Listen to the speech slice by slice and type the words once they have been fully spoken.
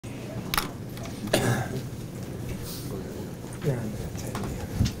Yeah, I'm gonna attend the other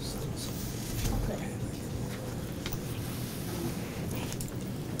things.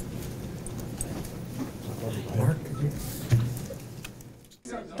 Mark, could you?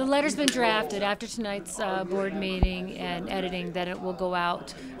 The letter's been drafted after tonight's board meeting and editing. That it will go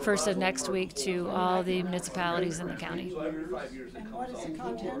out first of next week to all the municipalities in the county. And what is the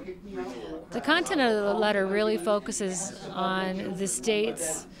content? The content of the letter really focuses on the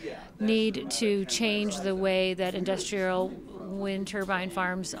state's need to change the way that industrial wind turbine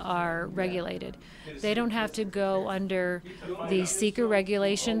farms are regulated. They don't have to go under the seeker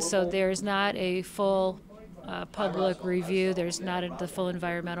regulations, so there's not a full public review. There's not the full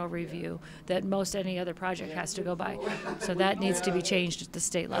environmental review that most any other project has to go by. So that needs to be changed at the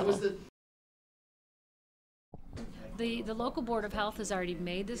state level. The local Board of Health has already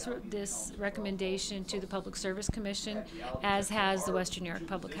made this recommendation to the Public Service Commission, as has the Western New York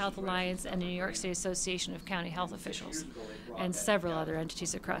Public Health Alliance and the New York State Association of County Health Officials, and several other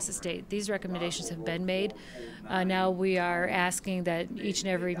entities across the state. These recommendations have been made. Now we are asking that each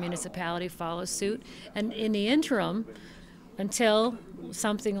and every municipality follow suit. And in the interim, until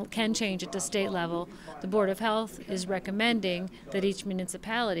something can change at the state level, the Board of Health is recommending that each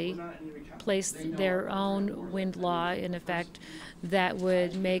municipality place their own wind law in effect that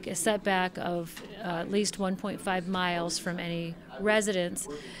would make a setback of at least 1.5 miles from any residence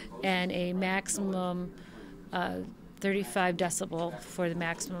and a maximum 35 decibel for the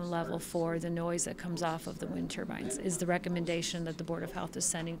maximum level for the noise that comes off of the wind turbines is the recommendation that the Board of Health is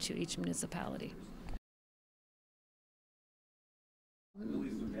sending to each municipality.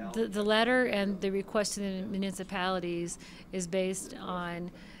 The letter and the request to the municipalities is based on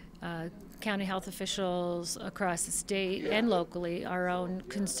county health officials across the state and locally, our own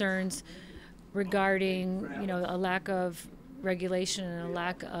concerns regarding, a lack of regulation and a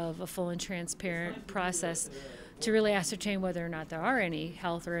lack of a full and transparent process to really ascertain whether or not there are any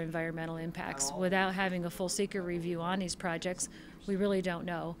health or environmental impacts. Without having a full seeker review on these projects, we really don't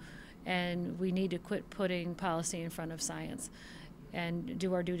know, and we need to quit putting policy in front of science and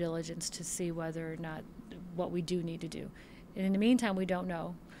do our due diligence to see whether or not what we do need to do. And in the meantime, we don't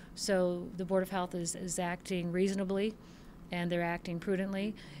know. So the Board of Health is acting reasonably, and they're acting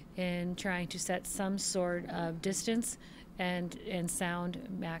prudently in trying to set some sort of distance and sound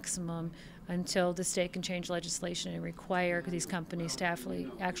maximum until the state can change legislation and require these companies to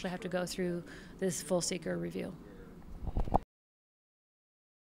actually have to go through this full seeker review.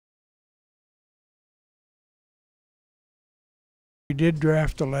 We did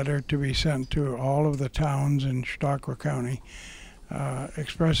draft a letter to be sent to all of the towns in Chautauqua County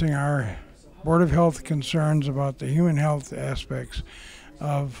expressing our Board of Health concerns about the human health aspects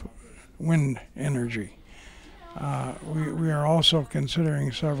of wind energy. We are also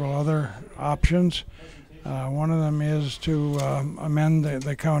considering several other options. One of them is to amend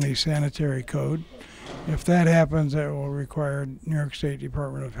the county sanitary code. If that happens, that will require New York State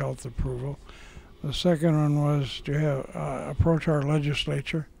Department of Health approval. The second one was to approach our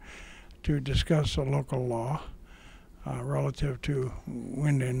legislature to discuss a local law relative to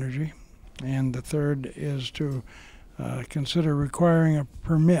wind energy. And the third is to consider requiring a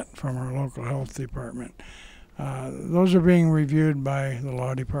permit from our local health department. Those are being reviewed by the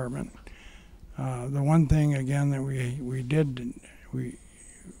law department. The one thing, again, that we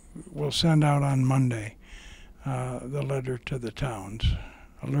will send out on Monday, the letter to the towns,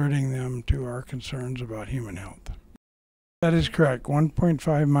 alerting them to our concerns about human health. That is correct.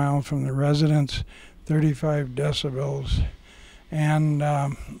 1.5 miles from the residence, 35 decibels, and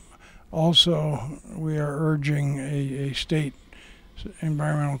also we are urging a state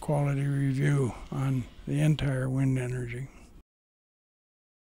environmental quality review on the entire wind energy.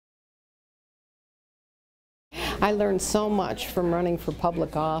 I learned so much from running for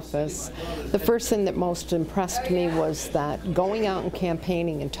public office. The first thing that most impressed me was that going out and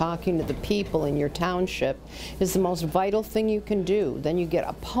campaigning and talking to the people in your township is the most vital thing you can do. Then you get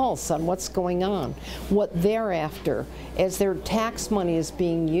a pulse on what's going on, what they're after, as their tax money is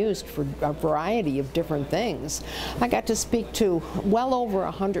being used for a variety of different things. I got to speak to well over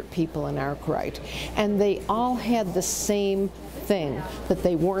 100 people in Arkwright, and they all had the same thing, that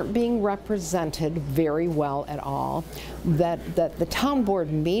they weren't being represented very well at all, that the town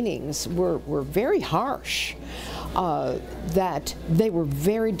board meetings were very harsh, that they were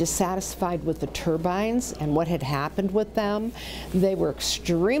very dissatisfied with the turbines and what had happened with them. They were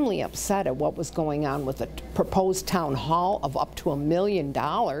extremely upset at what was going on with the proposed town hall of up to $1 million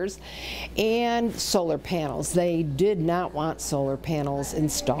and solar panels. They did not want solar panels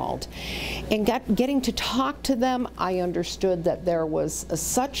installed. And getting to talk to them, I understood that there was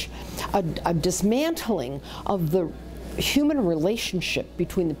such a dismantling of the human relationship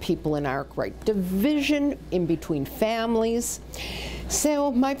between the people in Arkwright, division in between families.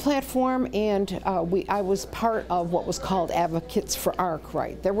 So my platform, and I was part of what was called Advocates for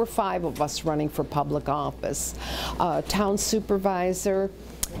Arkwright. There were 5 of us running for public office. Town supervisor,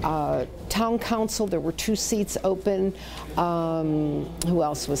 town council, there were 2 seats open. Who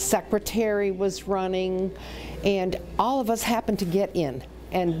else was? Secretary was running, and all of us happened to get in.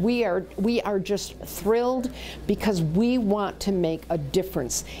 And we are just thrilled because we want to make a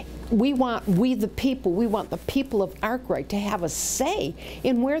difference. We want the people of Arkwright to have a say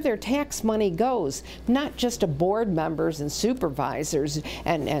in where their tax money goes, not just to board members and supervisors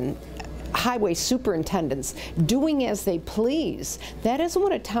and highway superintendents doing as they please. That isn't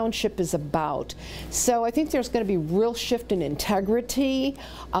what a township is about. So I think there's going to be real shift in integrity.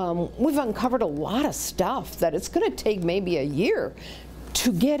 We've uncovered a lot of stuff that it's going to take maybe a year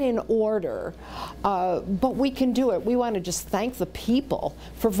to get in order, but we can do it. We want to just thank the people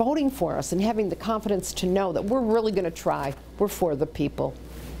for voting for us and having the confidence to know that we're really going to try. We're for the people.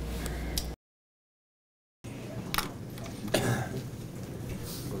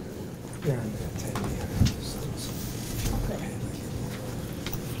 Yeah, I'm gonna attend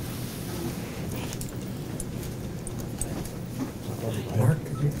the Mark,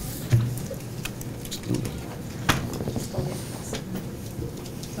 could you?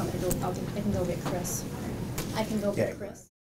 I can go get Chris. I can go get Chris.